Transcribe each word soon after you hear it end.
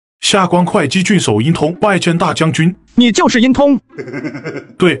下官会稽郡守阴通，拜见大将军。你就是阴通？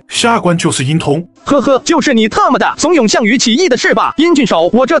对，下官就是阴通。呵呵，就是你特么的怂恿项羽起义的事吧？阴郡守，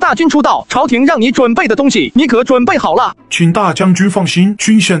我这大军出道，朝廷让你准备的东西，你可准备好了？请大将军放心，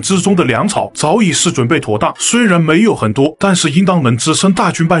郡县之中的粮草早已是准备妥当，虽然没有很多，但是应当能支撑大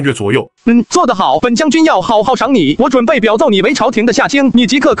军半月左右。做得好，本将军要好好赏你。我准备表奏你为朝廷的下卿，你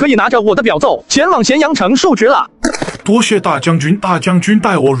即刻可以拿着我的表奏前往咸阳城述职了。多谢大将军，大将军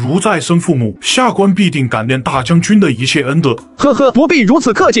待我如再生父母，下官必定感念大将军的一切恩德。呵呵，不必如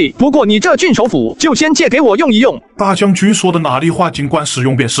此客气。不过你这郡守府就先借给我用一用。大将军说的哪里话，尽管使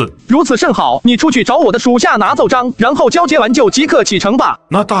用便是。如此甚好，你出去找我的属下拿奏章，然后交接完就即刻启程吧。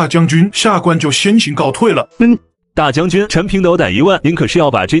那大将军，下官就先行告退了。大将军，陈平斗胆一问，您可是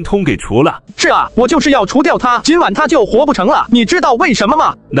要把这阴通给除了？是啊，我就是要除掉他，今晚他就活不成了。你知道为什么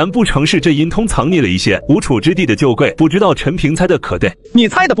吗？难不成是这阴通藏匿了一些无处之地的旧贵？不知道陈平猜的可对？你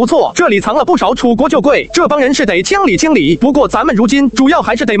猜的不错，这里藏了不少楚国旧贵，这帮人是得清理清理。不过咱们如今主要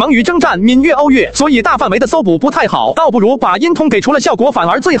还是得忙于征战闽越、瓯越，所以大范围的搜捕不太好，倒不如把阴通给除了，效果反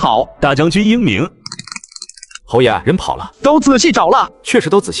而最好。大将军英明。侯爷，人跑了，都仔细找了，确实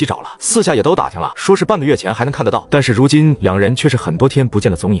都仔细找了，四下也都打听了，说是半个月前还能看得到，但是如今两人却是很多天不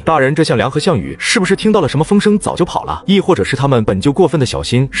见了踪影。大人，这项梁和项羽是不是听到了什么风声，早就跑了？亦或者是他们本就过分的小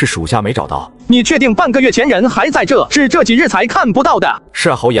心，是属下没找到？你确定半个月前人还在这？是这几日才看不到的？是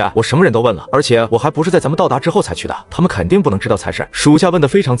啊，侯爷，我什么人都问了，而且我还不是在咱们到达之后才去的，他们肯定不能知道才是。属下问得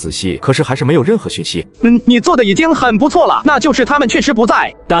非常仔细，可是还是没有任何讯息。你做的已经很不错了，那就是他们确实不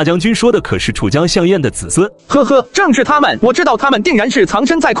在。大将军说的可是楚江项燕的子孙？呵呵，正是他们。我知道他们定然是藏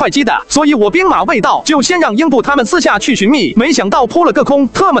身在会稽的，所以我兵马未到，就先让英布他们私下去寻觅，没想到扑了个空，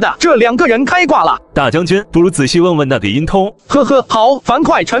特么的，这两个人开挂了。大将军，不如仔细问问那个阴通。呵呵，好，樊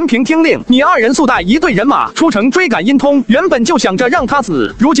哙、陈平听令，你二人速带一队人马出城追赶阴通。原本就想着让他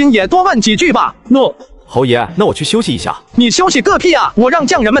死，如今也多问几句吧。诺。侯爷，那我去休息一下。你休息个屁啊！我让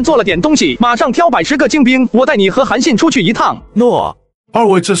匠人们做了点东西，马上挑110个精兵，我带你和韩信出去一趟。诺。二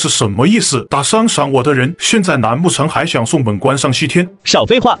位这是什么意思？打伤赏我的人，现在难不成还想送本官上西天？少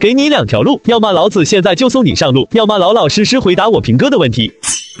废话，给你2条路，要么老子现在就送你上路，要么老老实实回答我平哥的问题。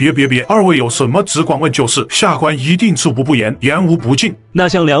别，二位有什么只管问就是，下官一定知无不言，言无不尽。那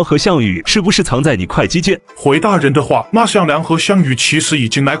项梁和项羽是不是藏在你会稽郡？回大人的话，那项梁和项羽其实已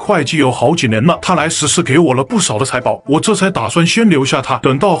经来会稽有好几年了，他来时是给我了不少的财宝，我这才打算先留下他，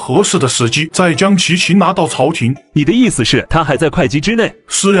等到合适的时机再将其擒拿到朝廷。你的意思是他还在会稽之内？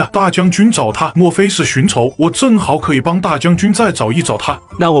是呀，大将军找他，莫非是寻仇？我正好可以帮大将军再找一找他。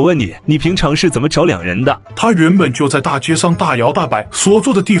那我问你，你平常是怎么找两人的？他原本就在大街上大摇大摆，所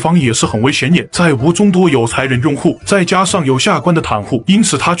住的地方也是很为显眼，在吴中多有才人拥护，再加上有下官的袒护，因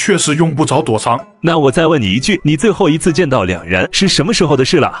此他确实用不着躲藏。那我再问你一句，你最后一次见到两人是什么时候的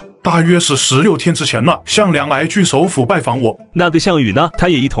事了？大约是16天之前了。项梁来郡守府拜访我。那个项羽呢？他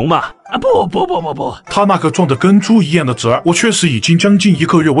也一同吗？不，他那个壮得跟猪一样的侄儿，我确实已经将近1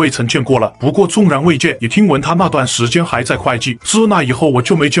个月未曾见过了。不过纵然未见，也听闻他那段时间还在会稽。自那以后，我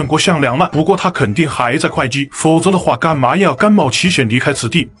就没见过项梁了。不过他肯定还在会稽，否则的话，干嘛要甘冒奇险离开此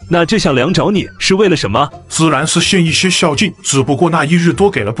地？那这项梁找你是为了什么？自然是献一些孝敬，只不过那1日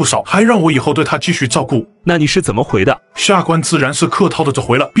多给了不少，还让我以后对他继续照顾。那你是怎么回的？下官自然是客套的这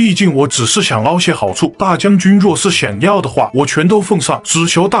回了，毕竟我只是想捞些好处。大将军若是想要的话，我全都奉上，只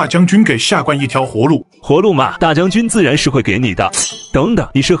求大将军给下官一条活路。活路嘛，大将军自然是会给你的。等等，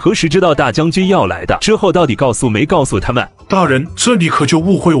你是何时知道大将军要来的？之后到底告诉没告诉他们？大人，这里可就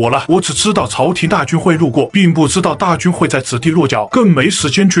误会我了。我只知道朝廷大军会路过，并不知道大军会在此地落脚，更没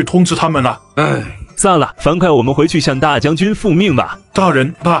时间去通知他们了。算了，樊哙，我们回去向大将军复命吧。大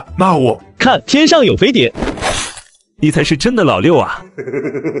人，那我看天上有飞碟，你才是真的老六啊！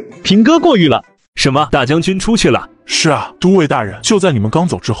平哥过誉了。什么？大将军出去了？是啊，都尉大人，就在你们刚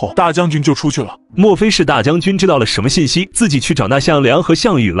走之后，大将军就出去了。莫非是大将军知道了什么信息，自己去找那项梁和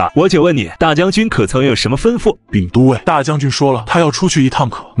项羽了？我且问你，大将军可曾有什么吩咐？禀都尉，大将军说了，他要出去一趟，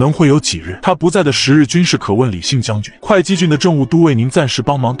可能会有几日。他不在的10日，军事可问李信将军。会稽郡的政务，都尉您暂时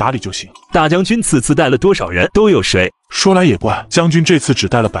帮忙打理就行。大将军此次带了多少人？都有谁？说来也怪，将军这次只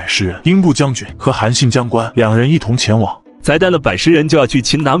带了110人，英布将军和韩信将官2人一同前往。才带了110人就要去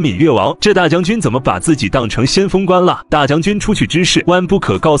擒拿闽越王，这大将军怎么把自己当成先锋官了？大将军出去之事，万不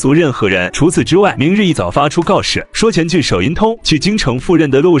可告诉任何人。除此之外，明日一早发出告示，说前去守阴通，去京城赴任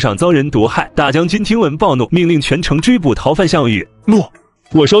的路上遭人毒害。大将军听闻暴怒，命令全城追捕逃犯项羽。诺，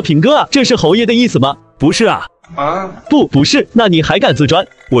我说平哥啊，这是侯爷的意思吗？不是啊。不是，那你还敢自专？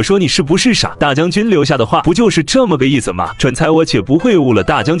我说你是不是傻？大将军留下的话不就是这么个意思吗？蠢材我且不会误了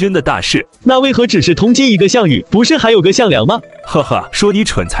大将军的大事。那为何只是通缉一个项羽，不是还有个项梁吗？呵呵，说你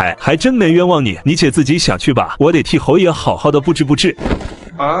蠢材，还真没冤枉你，你且自己想去吧。我得替侯爷好好的布置布置。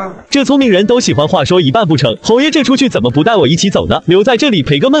这聪明人都喜欢话说一半不成，侯爷这出去怎么不带我一起走呢？留在这里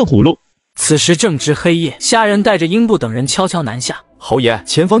陪个闷葫芦。此时正值黑夜，虾仁带着英布等人悄悄南下。侯爷，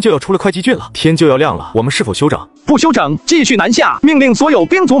前方就要出了会稽郡了，天就要亮了，我们是否休整？不休整，继续南下，命令所有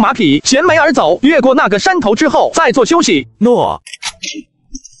兵卒马匹衔枚而走，越过那个山头之后再做休息。诺。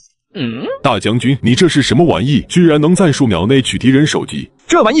大将军，你这是什么玩意？居然能在数秒内取敌人首级？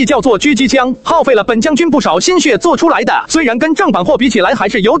这玩意叫做狙击枪，耗费了本将军不少心血做出来的。虽然跟正版货比起来还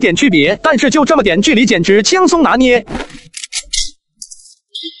是有点区别，但是就这么点距离，简直轻松拿捏。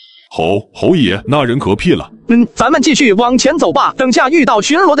侯爷，那人嗝屁了。咱们继续往前走吧。等下遇到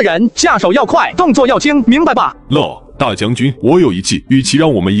巡逻的人，下手要快，动作要轻，明白吧？大将军，我有一计，与其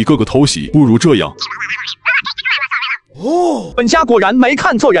让我们一个个偷袭，不如这样。本虾果然没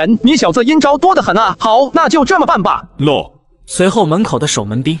看错人，你小子阴招多得很啊！好，那就这么办吧。随后门口的守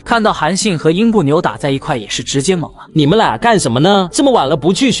门兵看到韩信和英布扭打在一块，也是直接懵了。你们俩干什么呢？这么晚了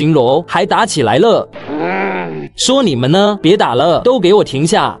不去巡逻，还打起来了。说你们呢，别打了，都给我停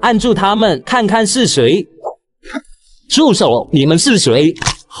下，按住他们，看看是谁。住手！你们是谁？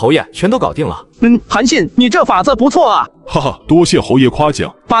侯爷，全都搞定了。韩信，你这法子不错啊！哈哈，多谢侯爷夸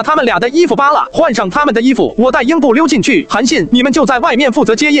奖。把他们俩的衣服扒了，换上他们的衣服，我带英布溜进去。韩信，你们就在外面负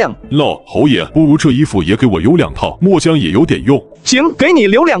责接应。侯爷，不如这衣服也给我邮2套，末将也有点用。行，给你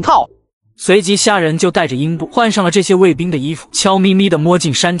留2套。随即虾仁就带着英布换上了这些卫兵的衣服，悄咪咪地摸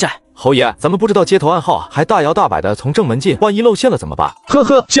进山寨。侯爷，咱们不知道街头暗号啊，还大摇大摆的从正门进，万一露馅了怎么办？呵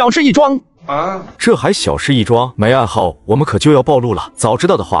呵，小事一桩。这还小事一桩，没暗号，我们可就要暴露了。早知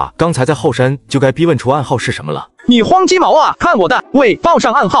道的话，刚才在后山就该逼问出暗号是什么了。你慌鸡毛啊！看我的，喂，报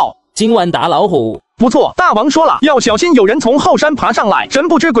上暗号。今晚打老虎。不错，大王说了，要小心有人从后山爬上来，神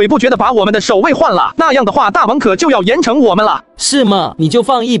不知鬼不觉的把我们的守卫换了。那样的话，大王可就要严惩我们了。是吗？你就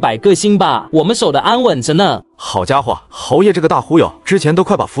放100个心吧，我们守得安稳着呢。好家伙，侯爷这个大忽悠，之前都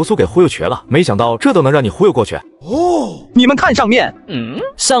快把扶苏给忽悠瘸了，没想到这都能让你忽悠过去。你们看上面，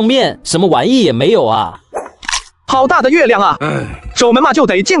上面什么玩意也没有啊。好大的月亮啊！守门嘛就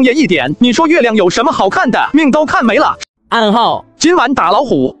得敬业一点。你说月亮有什么好看的？命都看没了。暗号：今晚打老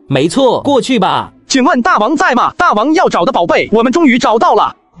虎。没错，过去吧。请问大王在吗？大王要找的宝贝，我们终于找到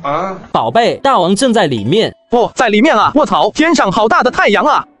了。宝贝，大王正在里面。哦，在里面啊！卧槽，天上好大的太阳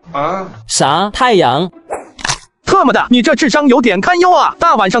啊！啥太阳？特么的，你这智商有点堪忧啊！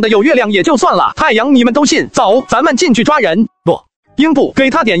大晚上的有月亮也就算了，太阳你们都信？走，咱们进去抓人。诺。英布，给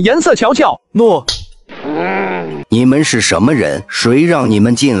他点颜色瞧瞧。诺。你们是什么人？谁让你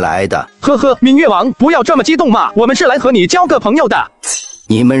们进来的？呵呵，闽越王，不要这么激动嘛，我们是来和你交个朋友的。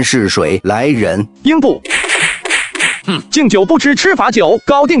你们是谁？来人！英布。敬酒不吃吃罚酒，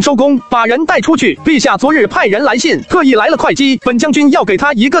搞定收工，把人带出去。陛下昨日派人来信，特意来了会稽，本将军要给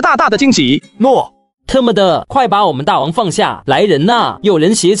他一个大大的惊喜。诺。特么的，快把我们大王放下！来人呐，有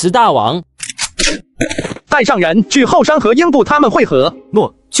人挟持大王。带上人去后山和英布他们会合。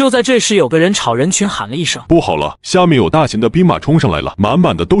诺。就在这时，有个人朝人群喊了一声：“不好了，下面有大型的兵马冲上来了，满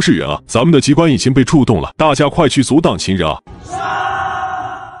满的都是人啊！咱们的机关已经被触动了，大家快去阻挡秦人啊！”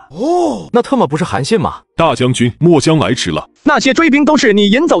那特么不是韩信吗？大将军，末将来迟了。那些追兵都是你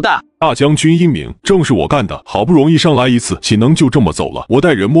引走的。大将军英明，正是我干的。好不容易上来一次，岂能就这么走了？我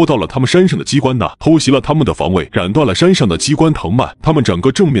带人摸到了他们山上的机关呢，偷袭了他们的防卫，斩断了山上的机关藤蔓，他们整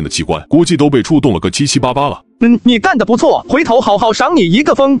个正面的机关估计都被触动了个七七八八了。你干得不错，回头好好赏你一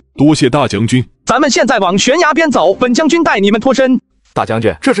个风。多谢大将军。咱们现在往悬崖边走，本将军带你们脱身。大将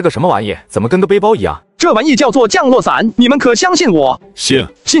军，这是个什么玩意？怎么跟个背包一样？这玩意叫做降落伞，你们可相信我？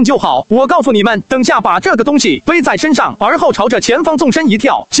信就好。我告诉你们，等下把这个东西背在身上，而后朝着前方纵身一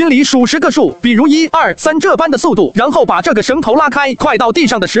跳，心里数10个数，比如1、2、3这般的速度，然后把这个绳头拉开，快到地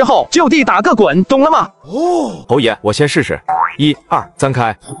上的时候就地打个滚，懂了吗？侯爷，我先试试。1、2、3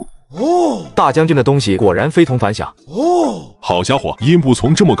开。大将军的东西果然非同凡响。好家伙，英布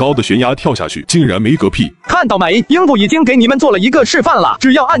从这么高的悬崖跳下去，竟然没嗝屁。看到没？英布已经给你们做了一个示范了，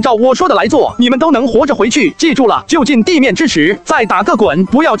只要按照我说的来做，你们都能活着回去。记住了，就近地面之时，再打个滚，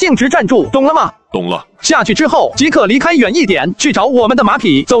不要径直站住，懂了吗？懂了。下去之后即刻离开远一点，去找我们的马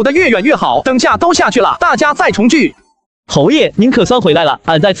匹，走得越远越好。等下都下去了，大家再重聚。侯爷，您可算回来了，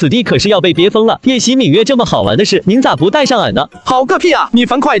俺在此地可是要被憋疯了。夜袭闽越这么好玩的事，您咋不带上俺呢？好个屁啊！你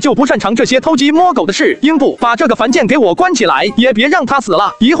樊哙就不擅长这些偷鸡摸狗的事，英布把这个樊建给我关起来，也别让他死了。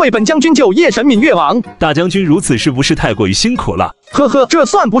一会本将军就夜审闽越王。大将军如此是不是太过于辛苦了？呵呵，这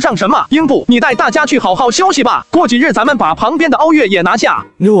算不上什么。英布，你带大家去好好休息吧，过几日咱们把旁边的瓯越也拿下。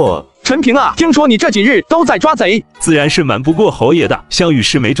陈平啊，听说你这几日都在抓贼，自然是瞒不过侯爷的。项羽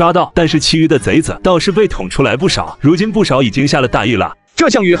是没抓到，但是其余的贼子倒是被捅出来不少，如今不少已经下了大狱了。这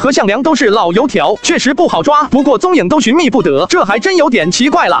项羽和项梁都是老油条，确实不好抓，不过踪影都寻觅不得，这还真有点奇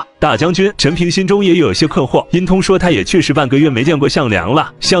怪了。大将军，陈平心中也有些困惑，因通说他也确实半个月没见过项梁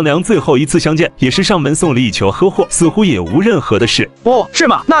了。项梁最后一次相见也是上门送礼以求呵护，似乎也无任何的事。哦，是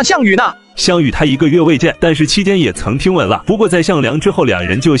吗？那项羽呢？项羽他1个月未见，但是期间也曾听闻了。不过在项梁之后，两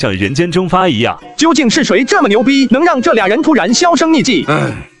人就像人间蒸发一样。究竟是谁这么牛逼，能让这俩人突然销声匿迹？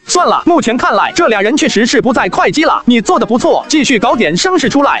算了，目前看来这俩人确实是不在会稽了。你做的不错，继续搞点声势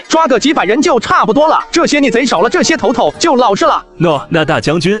出来，抓个几百人就差不多了。这些逆贼少了这些头头就老实了。那大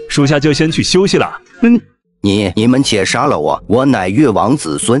将军，属下就先去休息了。你们且杀了我，我乃越王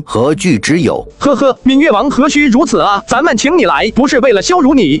子孙，何惧之有？呵呵，闽越王何须如此啊？咱们请你来，不是为了羞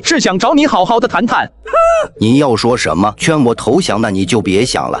辱你，是想找你好好的谈谈。你要说什么？劝我投降，那你就别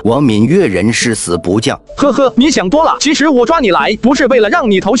想了。我闽越人誓死不降。呵呵，你想多了。其实我抓你来，不是为了让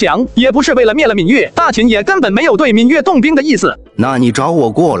你投降，也不是为了灭了闽越。大秦也根本没有对闽越动兵的意思。那你找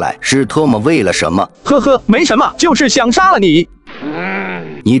我过来，是特么为了什么？呵呵，没什么，就是想杀了你。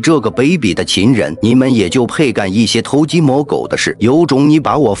你这个卑鄙的秦人，你们也就配干一些偷鸡摸狗的事。有种你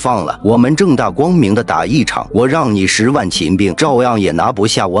把我放了，我们正大光明的打一场，我让你10万秦兵，照样也拿不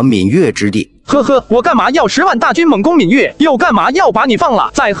下我闽越之地。呵呵，我干嘛要10万大军猛攻闽越？又干嘛要把你放了？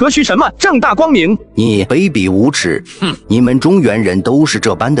在何须什么正大光明？你卑鄙无耻！你们中原人都是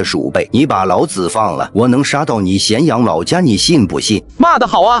这般的鼠辈。你把老子放了，我能杀到你咸阳老家，你信不信？骂得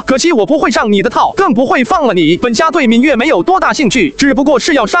好啊！可惜我不会上你的套，更不会放了你。本家对闽越没有多大兴趣，只不过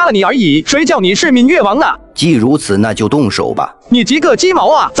是要杀了你而已。谁叫你是闽越王呢？既如此，那就动手吧。你急个鸡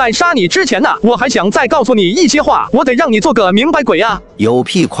毛啊！在杀你之前呢，我还想再告诉你一些话，我得让你做个明白鬼啊！有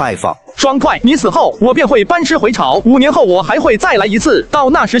屁快放！爽快！你死后，我便会班师回朝。5年后，我还会再来一次。到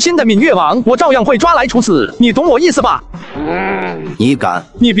那时，新的闽越王，我照样会抓来处死。你懂我意思吧？你敢？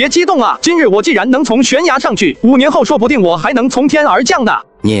你别激动啊！今日我既然能从悬崖上去，5年后说不定我还能从天而降呢。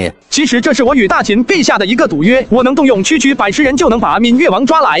其实这是我与大秦陛下的一个赌约，我能动用区区100人就能把闽越王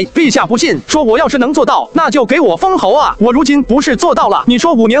抓来。陛下不信，说我要是能做到，那就给我封侯啊！我如今不是做到了，你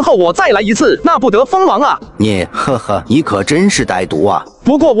说5年后我再来一次，那不得封王啊？呵呵，你可真是歹毒啊！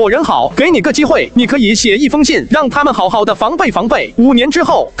不过我人好，给你个机会，你可以写一封信，让他们好好的防备防备。5年之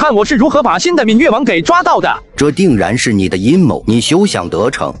后，看我是如何把新的闽越王给抓到的。这定然是你的阴谋，你休想得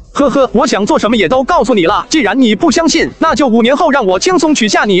逞。呵呵，我想做什么也都告诉你了。既然你不相信，那就5年后让我轻松取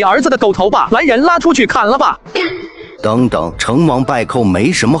下你儿子的狗头吧。来人，拉出去砍了吧。等等，成王败寇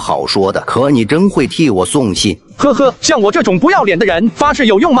没什么好说的，可你真会替我送信。呵呵，像我这种不要脸的人，发誓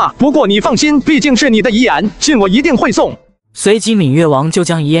有用吗？不过你放心，毕竟是你的遗言，信我一定会送。随即闽越王就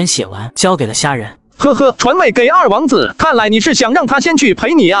将遗言写完，交给了虾仁。呵呵，传位给2王子，看来你是想让他先去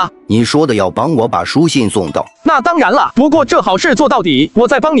陪你啊。你说的要帮我把书信送到，那当然了，不过这好事做到底，我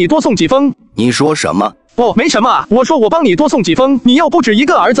再帮你多送几封。你说什么？哦，没什么啊，我说我帮你多送几封，你又不止一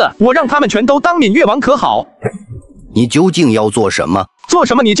个儿子，我让他们全都当闽越王可好？你究竟要做什么？做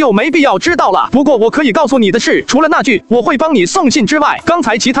什么你就没必要知道了。不过我可以告诉你的是，除了那句我会帮你送信之外，刚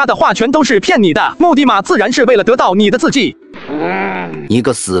才其他的话全都是骗你的，目的嘛，自然是为了得到你的字迹。你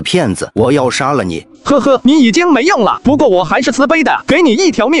个死骗子，我要杀了你！呵呵，你已经没用了，不过我还是慈悲的，给你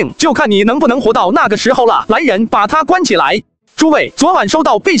1条命，就看你能不能活到那个时候了。来人，把他关起来。诸位，昨晚收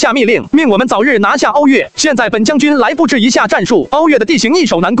到陛下密令，命我们早日拿下瓯越。现在本将军来布置一下战术。瓯越的地形易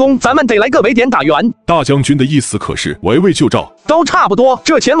守难攻，咱们得来个围点打援。大将军的意思可是围魏救赵？都差不多。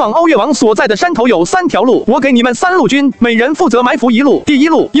这前往瓯越王所在的山头有3条路，我给你们3路军，每人负责埋伏1路。第1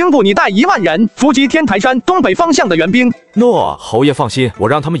路，英布你带1万人，伏击天台山东北方向的援兵。侯爷放心，我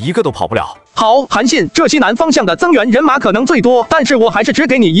让他们一个都跑不了。好，韩信，这西南方向的增援人马可能最多，但是我还是只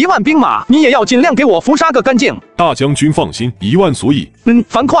给你1万兵马，你也要尽量给我伏杀个干净。大将军放心，1万足矣。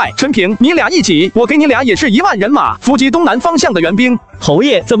樊哙、陈平，你俩一起，我给你俩也是1万人马，伏击东南方向的援兵。侯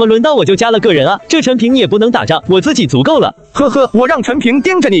爷，怎么轮到我就加了个人啊？这陈平也不能打仗，我自己足够了。呵呵，我让陈平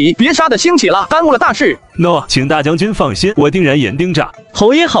盯着你，别杀得兴起了，耽误了大事。请大将军放心，我定然严盯着。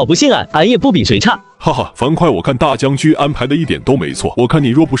侯爷好不信俺也不比谁差。哈哈，樊哙，我看大将军安排的一点都没错。我看你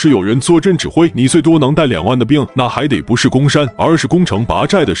若不是有人坐镇指挥，你最多能带2万的兵，那还得不是攻山，而是攻城拔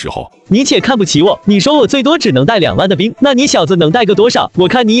寨的时候。你且看不起我，你说我最多只能带2万的兵，那你小子能带个多少？少？我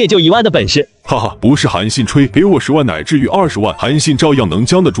看你也就1万的本事。哈哈，不是韩信吹，给我10万乃至于20万，韩信照样能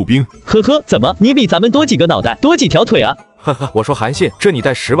将得住兵。呵呵，怎么你比咱们多几个脑袋，多几条腿啊？呵呵，我说韩信，这你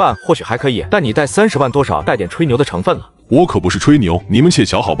带10万或许还可以，但你带30万多少带点吹牛的成分了。我可不是吹牛，你们且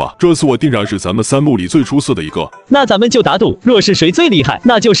瞧好吧，这次我定然是咱们3部里最出色的一个。那咱们就打赌，若是谁最厉害，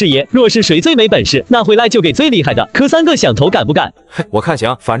那就是爷；若是谁最没本事，那回来就给最厉害的磕3个响头，敢不敢？嘿，我看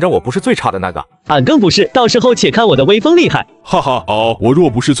行，反正我不是最差的那个。俺更不是，到时候且看我的威风厉害。哈哈，哦，我若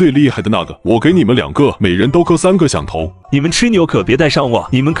不是最厉害的那个，我给你们2个，每人都磕3个响头。你们吹牛可别带上我，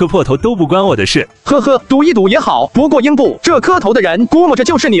你们磕破头都不关我的事。呵呵，赌一赌也好，不过英布这磕头的人，估摸着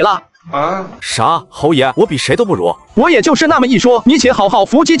就是你了。啊？啥？侯爷，我比谁都不如。我也就是那么一说，你且好好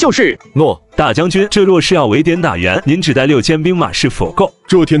伏击就是。诺。大将军，这若是要围点打援，您只带6000兵马是否够？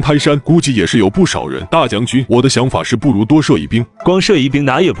这天台山估计也是有不少人。大将军，我的想法是不如多设一兵。光设一兵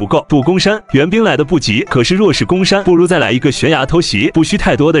哪也不够，不攻山，援兵来的不急。可是若是攻山，不如再来一个悬崖偷袭，不需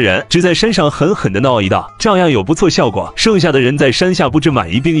太多的人，只在山上狠狠的闹一道，照样有不错效果。剩下的人在山下布置满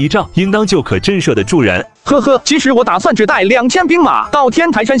1兵1帐，应当就可震慑得住人。呵呵，其实我打算只带2000兵马到天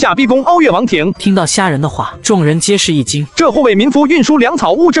台山下逼攻瓯越王庭。听到虾仁的话，众人皆是一惊。这护卫民夫运输粮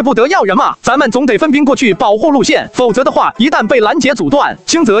草物质不得要人嘛，咱们总得分兵过去保护路线，否则的话，一旦被拦截阻断，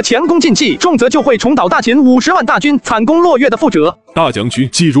轻则前功尽弃，重则就会重蹈大秦50万大军惨攻落越的覆辙。大将军，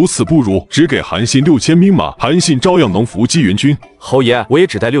既如此不如，只给韩信6000兵马，韩信照样能伏击援军。侯爷，我也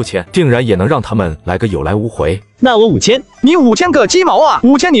只带6000，定然也能让他们来个有来无回。那我5000，你5000个鸡毛啊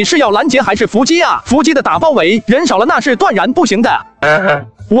！5000你是要拦截还是伏击啊？伏击的打包围，人少了那是断然不行的。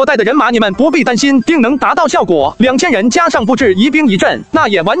我带的人马你们不必担心，定能达到效果。2000人加上布置1兵1阵，那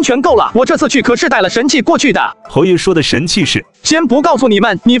也完全够了。我这次去可是带了神器过去的。侯爷说的神器是？先不告诉你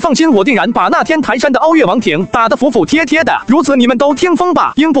们，你放心，我定然把那天台山的瓯越王庭打得服服帖帖的。如此你们都听封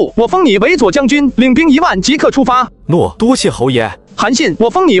吧。英布，我封你为左将军，领兵1万，即刻出发。诺，多谢侯爷。韩信，我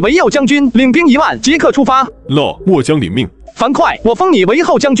封你为右将军，领兵1万，即刻出发。诺，末将领命。樊哙，我封你为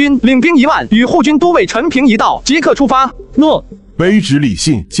后将军，领兵1万，与护军都尉陈平一道，即刻出发。诺。卑职李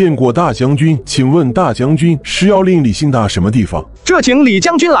信见过大将军，请问大将军是要令李信到什么地方？这请李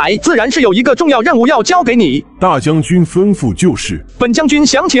将军来，自然是有一个重要任务要交给你。大将军吩咐就是。本将军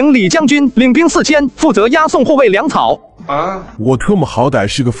详请李将军领兵4000，负责押送护卫粮草。我特么好歹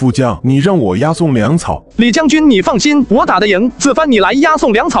是个副将，你让我押送粮草？李将军你放心，我打得赢，此番你来押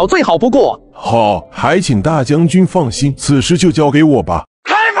送粮草最好不过。好，还请大将军放心，此事就交给我吧。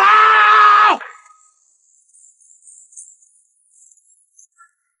开跑！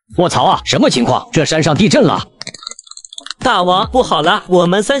卧槽啊！什么情况？这山上地震了！大王，不好了，我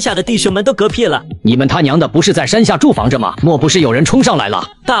们山下的弟兄们都嗝屁了。你们他娘的不是在山下驻防着吗？莫不是有人冲上来了？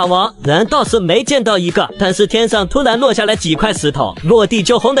大王，人倒是没见到一个，但是天上突然落下来几块石头，落地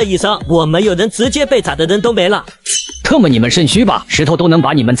就轰的一声，我们有人直接被砸的人都没了。特么你们肾虚吧？石头都能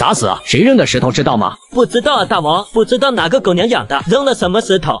把你们砸死啊！谁扔的石头知道吗？不知道啊，大王，不知道哪个狗娘养的，扔了什么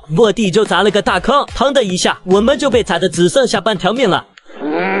石头，落地就砸了个大坑，腾的一下，我们就被砸的只剩下半条命了。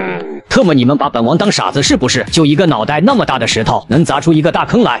特么你们把本王当傻子是不是？就一个脑袋那么大的石头，能砸出一个大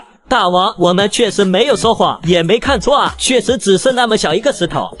坑来？大王，我们确实没有说谎，也没看错啊，确实只是那么小一个石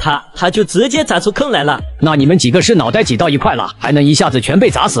头，他就直接砸出坑来了。那你们几个是脑袋挤到一块了，还能一下子全被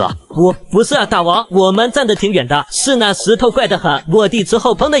砸死啊？不是啊，大王，我们站得挺远的，是那石头怪得很，落地之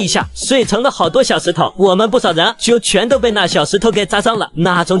后砰的一下，碎成了好多小石头，我们不少人就全都被那小石头给砸伤了，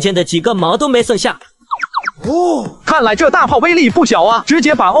那中间的几个毛都没剩下。看来这大炮威力不小啊，直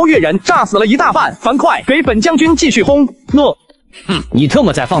接把瓯越人炸死了一大半。樊哙，给本将军继续轰。诺。你特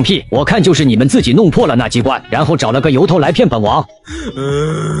么在放屁！我看就是你们自己弄破了那机关，然后找了个由头来骗本王。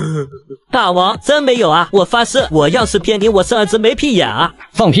大王真没有啊！我发誓，我要是骗你，我是儿子没屁眼啊！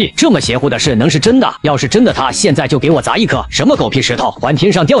放屁！这么邪乎的事能是真的？要是真的，他现在就给我砸一颗！什么狗屁石头，还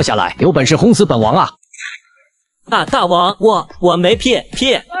天上掉下来！有本事轰死本王啊！大王，我没骗。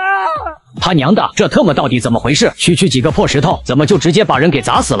他娘的，这特么到底怎么回事？区区几个破石头，怎么就直接把人给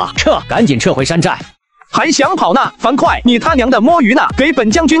砸死了？赶紧撤回山寨！还想跑呢？樊哙，你他娘的摸鱼呢！给本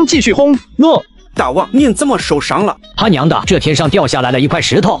将军继续轰。诺。大王，您怎么受伤了？他娘的，这天上掉下来了一块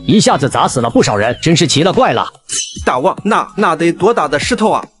石头，一下子砸死了不少人，真是奇了怪了。大王，那得多大的石头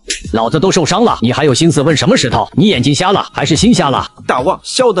啊？老子都受伤了，你还有心思问什么石头？你眼睛瞎了还是心瞎了？大王，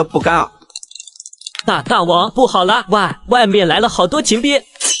小的不敢啊。大王，不好了，外面来了好多秦兵。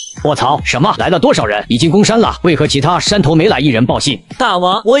我操！什么？来了多少人？已经攻山了，为何其他山头没来一人报信？大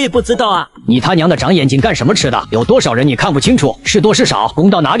王，我也不知道啊。你他娘的长眼睛干什么吃的？有多少人你看不清楚？是多是少？攻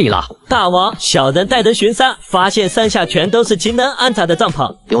到哪里了？大王，小人带人巡山，发现山下全都是秦人安扎的帐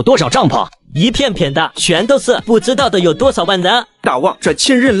篷。有多少帐篷？一片片的，全都是不知道的有多少万人。大王，这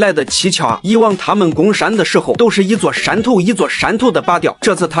秦人来的蹊跷啊！以往他们攻山的时候，都是一座山头一座山头的拔掉，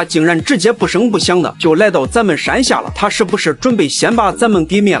这次他竟然直接不声不响的就来到咱们山下了。他是不是准备先把咱们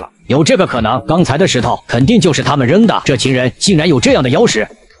给灭了？有这个可能，刚才的石头肯定就是他们扔的。这秦人竟然有这样的妖识！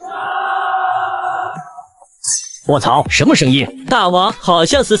我操，什么声音？大王，好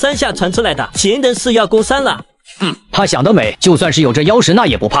像是山下传出来的，秦人是要攻山了。他想得美，就算是有这妖识，那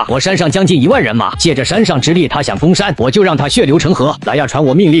也不怕。我山上将近1万人马，借着山上之力，他想攻山，我就让他血流成河。来呀，传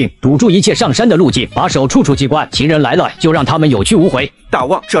我命令，堵住一切上山的路径，把守处处机关。秦人来了，就让他们有去无回。大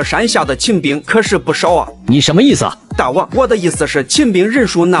王，这山下的秦兵可是不少啊！你什么意思啊？大王，我的意思是，秦兵人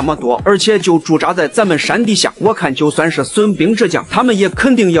数那么多，而且就驻扎在咱们山底下，我看就算是损兵折将，他们也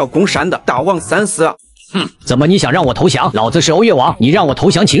肯定要攻山的。大王三思啊！怎么你想让我投降？老子是欧越王，你让我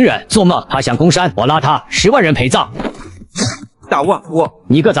投降秦人？做梦！他想攻山，我拉他10万人陪葬。大王，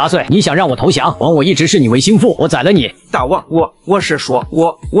你个杂碎！你想让我投降？枉我一直是你为心腹，我宰了你！大王，我是说，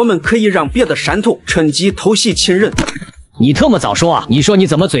我们可以让别的山头趁机偷袭秦人。你特么早说啊！你说你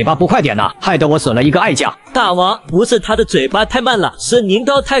怎么嘴巴不快点呢？害得我损了一个爱将。大王，不是他的嘴巴太慢了，是您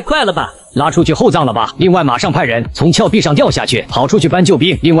刀太快了吧？拉出去厚葬了吧！另外马上派人从峭壁上掉下去，跑出去搬救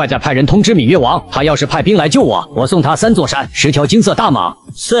兵。另外再派人通知闽越王，他要是派兵来救我，我送他3座山，10条金色大蟒。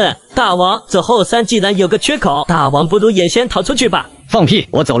是，大王，这后山既然有个缺口，大王不如也先逃出去吧。放屁！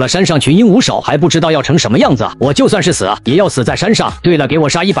我走了山上群英无首，还不知道要成什么样子。我就算是死，也要死在山上。对了，给我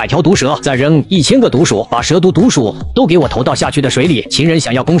杀100条毒蛇，再扔1000个毒鼠，把蛇毒、毒鼠都给我投到下去的水里。秦人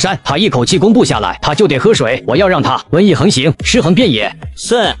想要攻山，他一口气攻不下来，他就得喝水。我要让他瘟疫横行，尸横遍野。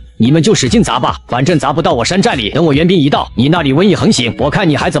是。你们就使劲砸吧，反正砸不到我山寨里。等我援兵一到，你那里瘟疫横行，我看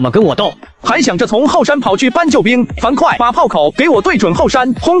你还怎么跟我斗？还想着从后山跑去搬救兵，樊哙把炮口给我对准后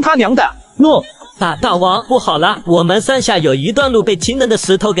山，轰他娘的！诺。大王，不好了，我们山下有一段路被秦人的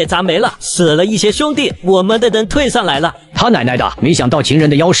石头给砸没了，死了一些兄弟，我们的人退上来了。他奶奶的，没想到秦人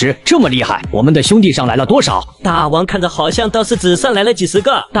的妖识这么厉害，我们的兄弟上来了多少？大王看着好像倒是只上来了几10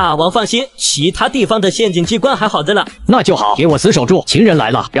个。大王放心，其他地方的陷阱机关还好着呢。那就好，给我死守住，秦人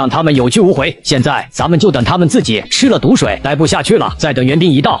来了，让他们有去无回。现在咱们就等他们自己吃了毒水，待不下去了，再等援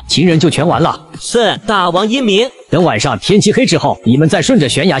兵一到，秦人就全完了。是，大王英明。等晚上天漆黑之后，你们再顺着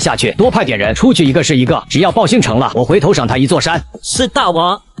悬崖下去，多派点人出去，一个是一个，只要报信成了，我回头赏他1座山。是，大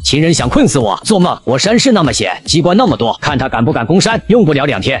王。秦人想困死我，做梦！我山势那么险，机关那么多，看他敢不敢攻山。用不了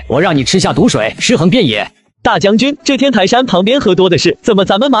2天，我让你吃下毒水，尸横遍野。大将军，这天台山旁边河多的是，怎么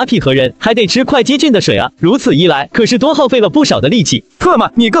咱们马匹和人还得吃会稽郡的水啊？如此一来，可是多耗费了不少的力气。特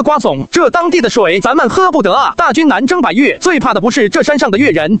么，你个瓜总，这当地的水咱们喝不得啊！大军南征百越，最怕的不是这山上的越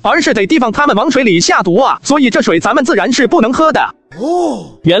人，而是得提防他们往水里下毒啊！所以这水咱们自然是不能喝的。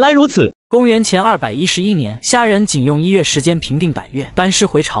哦，原来如此。公元前211年，虾仁仅用1月时间平定百越，班师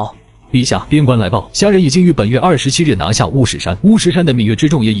回朝。陛下，边关来报，虾仁已经于本月27日拿下乌石山，乌石山的闽越之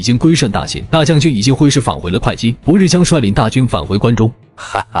众也已经归顺大秦，大将军已经挥师返回了会稽，不日将率领大军返回关中。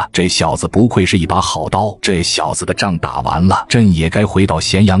哈哈，这小子不愧是一把好刀，这小子的仗打完了，朕也该回到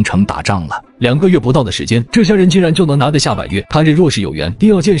咸阳城打仗了。2个月不到的时间，这虾仁竟然就能拿得下百越，他日若是有缘，定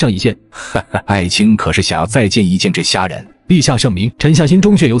要见上一见。哈哈，爱卿可是想要再见一见这虾仁？陛下圣明，臣下心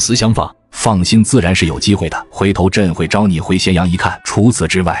中却有此想法。放心，自然是有机会的。回头朕会招你回咸阳一看。除此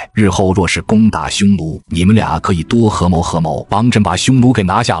之外，日后若是攻打匈奴，你们俩可以多合谋合谋，帮朕把匈奴给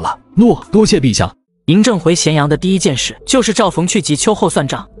拿下了。诺，多谢陛下。嬴政回咸阳的第一件事，就是召冯去疾秋后算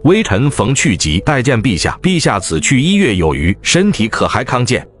账。微臣冯去疾拜见陛下，陛下此去1月有余，身体可还康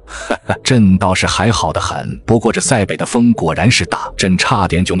健？朕倒是还好得很，不过这塞北的风果然是大，朕差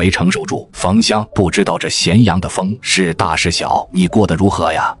点就没承受住。冯相，不知道这咸阳的风是大是小，你过得如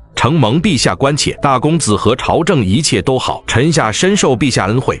何呀？承蒙陛下关切，大公子和朝政一切都好，臣下深受陛下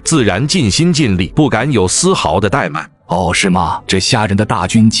恩惠，自然尽心尽力，不敢有丝毫的怠慢。哦，是吗？这虾仁的大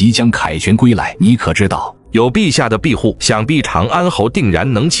军即将凯旋归来，你可知道？有陛下的庇护，想必长安侯定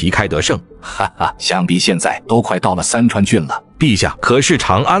然能旗开得胜。哈哈，想必现在都快到了三川郡了。陛下，可是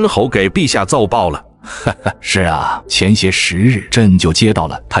长安侯给陛下奏报了？哈哈，是啊，前些10日朕就接到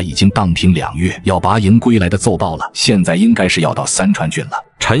了他已经荡平2月，要拔营归来的奏报了。现在应该是要到三川郡了。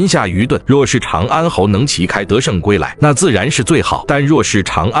臣下愚钝，若是长安侯能旗开得胜归来，那自然是最好。但若是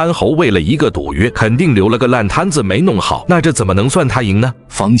长安侯为了一个赌约，肯定留了个烂摊子没弄好，那这怎么能算他赢呢？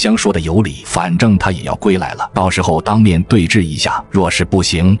冯相说的有理，反正他也要归来了，到时候当面对质一下。若是不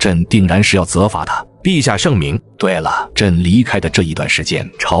行，朕定然是要责罚他。陛下圣明。对了，朕离开的这一段时间，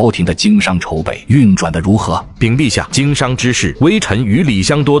朝廷的经商筹备运转的如何？禀陛下，经商之事，微臣与李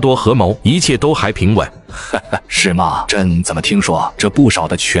相多多合谋，一切都还平稳。是吗？朕怎么听说这不少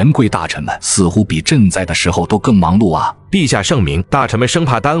的权贵大臣们似乎比朕在的时候都更忙碌啊？陛下圣明，大臣们生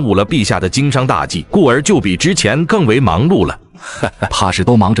怕耽误了陛下的经商大计，故而就比之前更为忙碌了。怕是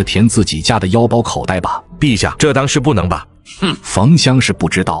都忙着填自己家的腰包口袋吧？陛下，这当是不能吧？冯香是不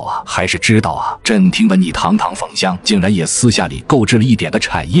知道啊，还是知道啊？朕听闻你堂堂冯香竟然也私下里购置了一点的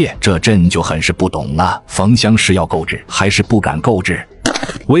产业，这朕就很是不懂了。冯香是要购置，还是不敢购置？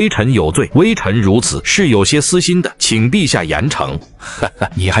微臣有罪，微臣如此，是有些私心的，请陛下严惩。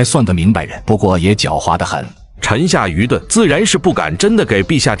你还算个明白人，不过也狡猾得很。臣下愚钝，自然是不敢真的给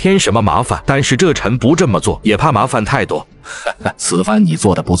陛下添什么麻烦，但是这臣不这么做，也怕麻烦太多。此番你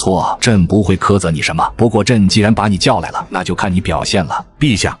做的不错，朕不会苛责你什么。不过朕既然把你叫来了，那就看你表现了。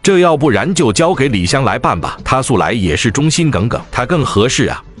陛下，这要不然就交给李香来办吧，他素来也是忠心耿耿，他更合适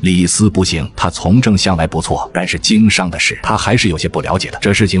啊。李斯不行，他从政向来不错，但是经商的事他还是有些不了解的。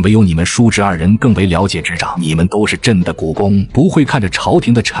这事情唯有你们叔侄二人更为了解执掌，你们都是朕的股肱，不会看着朝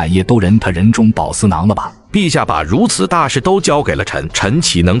廷的产业都人他人中宝丝囊了吧？陛下把如此大事都交给了臣，臣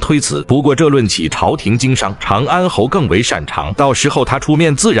岂能推辞？不过这论起朝廷经商，长安侯更为擅长，到时候他出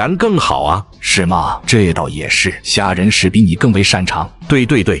面自然更好啊。是吗？这倒也是，虾仁是比你更为擅长。对，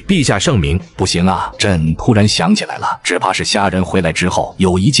陛下圣明。不行啊，朕突然想起来了，只怕是虾仁回来之后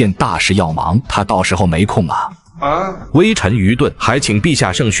有一件大事要忙，他到时候没空啊。微臣愚钝，还请陛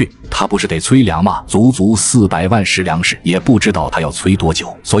下圣训。他不是得催粮吗？足400万石粮食，也不知道他要催多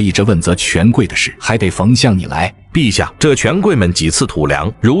久，所以这问责权贵的事还得冯相你来。陛下，这权贵们几次吐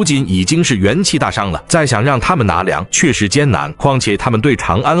粮，如今已经是元气大伤了，再想让他们拿粮，确实艰难。况且他们对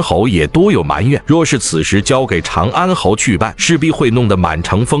长安侯也多有埋怨，若是此时交给长安侯去办，势必会弄得满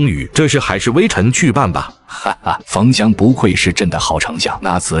城风雨。这事还是微臣去办吧。冯香不愧是朕的好丞相，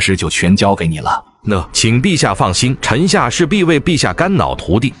那此事就全交给你了。那请陛下放心，臣下是必为陛下肝脑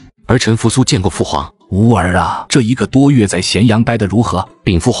涂地。儿臣扶苏见过父皇。吾儿啊，这1个多月在咸阳待得如何？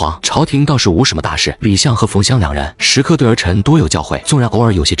禀父皇，朝廷倒是无什么大事。李相和冯香两人时刻对儿臣多有教诲，纵然偶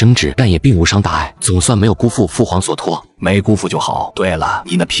尔有些争执，但也并无伤大碍，总算没有辜负父皇所托。没辜负就好。对了，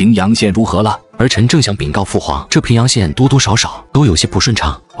你那平阳县如何了？儿臣正想禀告父皇，这平阳县多多少少都有些不顺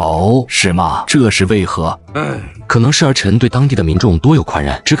畅。哦，是吗？这是为何？可能是儿臣对当地的民众多有宽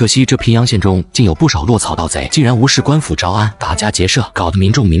仁，只可惜这平阳县中竟有不少落草盗贼，竟然无视官府招安，打家劫舍，搞得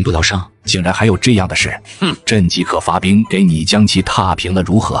民众民不聊生。竟然还有这样的事！朕即刻发兵给你将其踏平了，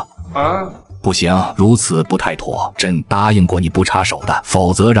如何？不行，如此不太妥。朕答应过你不插手的，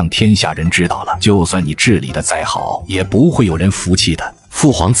否则让天下人知道了，就算你治理的再好，也不会有人服气的。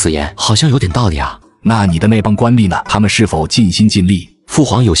父皇此言好像有点道理啊。那你的那帮官吏呢？他们是否尽心尽力？父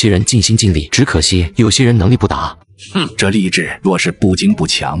皇有些人尽心尽力，只可惜有些人能力不达。这吏治若是不精不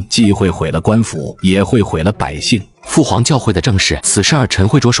强，既会毁了官府，也会毁了百姓。父皇教诲的正是，此事儿臣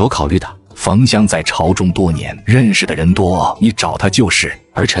会着手考虑的。冯香在朝中多年，认识的人多，你找他就是。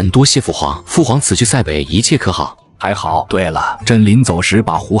儿臣多谢父皇，父皇此去塞北一切可好？还好。对了，朕临走时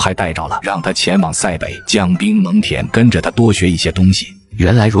把胡亥带着了，让他前往塞北，将兵蒙恬，跟着他多学一些东西。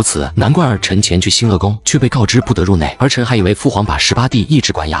原来如此，难怪儿臣前去兴乐宫，却被告知不得入内。儿臣还以为父皇把18弟一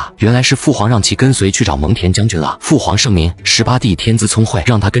直关押，原来是父皇让其跟随去找蒙恬将军了。父皇圣明，18弟天资聪慧，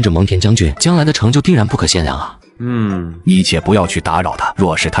让他跟着蒙恬将军，将来的成就定然不可限量啊。你且不要去打扰他，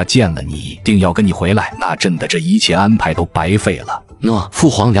若是他见了你，定要跟你回来，那朕的这一切安排都白费了。诺，父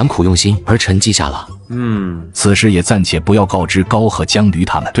皇良苦用心，儿臣记下了。此事也暂且不要告知高和江驴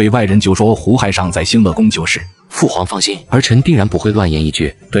他们，对外人就说胡亥尚在兴乐宫就是。父皇放心，儿臣定然不会乱言一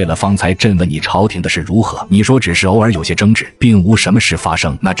句。对了，方才朕问你朝廷的事如何，你说只是偶尔有些争执，并无什么事发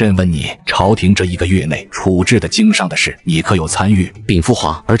生。那朕问你，朝廷这1个月内处置的经商的事，你可有参与？禀父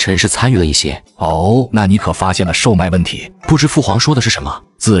皇，儿臣是参与了一些。哦，那你可发现了售卖问题？不知父皇说的是什么？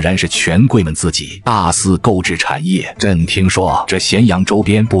自然是权贵们自己大肆购置产业。朕听说这咸阳周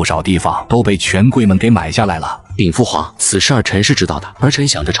边不少地方都被权贵们给买下来了。禀父皇，此事儿臣是知道的。儿臣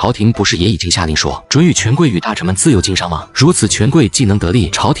想着朝廷不是也已经下令说，准予权贵与大臣们自由经商吗？如此权贵既能得利，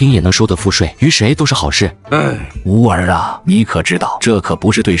朝廷也能收得赋税，于谁都是好事。吾儿啊，你可知道，这可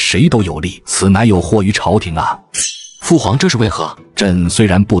不是对谁都有利，此乃有祸于朝廷啊。父皇这是为何？朕虽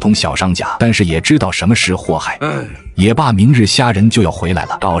然不通小商家，但是也知道什么是祸害。也罢，明日虾仁就要回来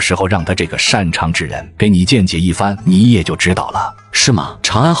了，到时候让他这个擅长之人给你见解一番，你也就知道了。是吗？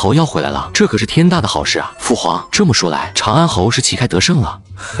长安侯要回来了，这可是天大的好事啊！父皇，这么说来，长安侯是旗开得胜了。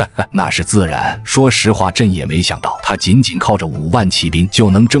那是自然。说实话，朕也没想到他仅仅靠着5万骑兵就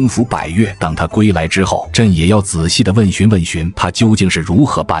能征服百越。等他归来之后，朕也要仔细的问询问询他究竟是如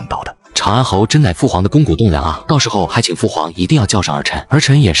何办到的。长安侯真乃父皇的肱骨栋梁啊！到时候还请父皇一定要叫上儿臣，儿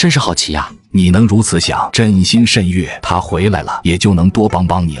臣也甚是好奇呀。你能如此想，朕心甚悦。他回来了，也就能多帮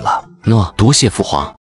帮你了。诺，多谢父皇。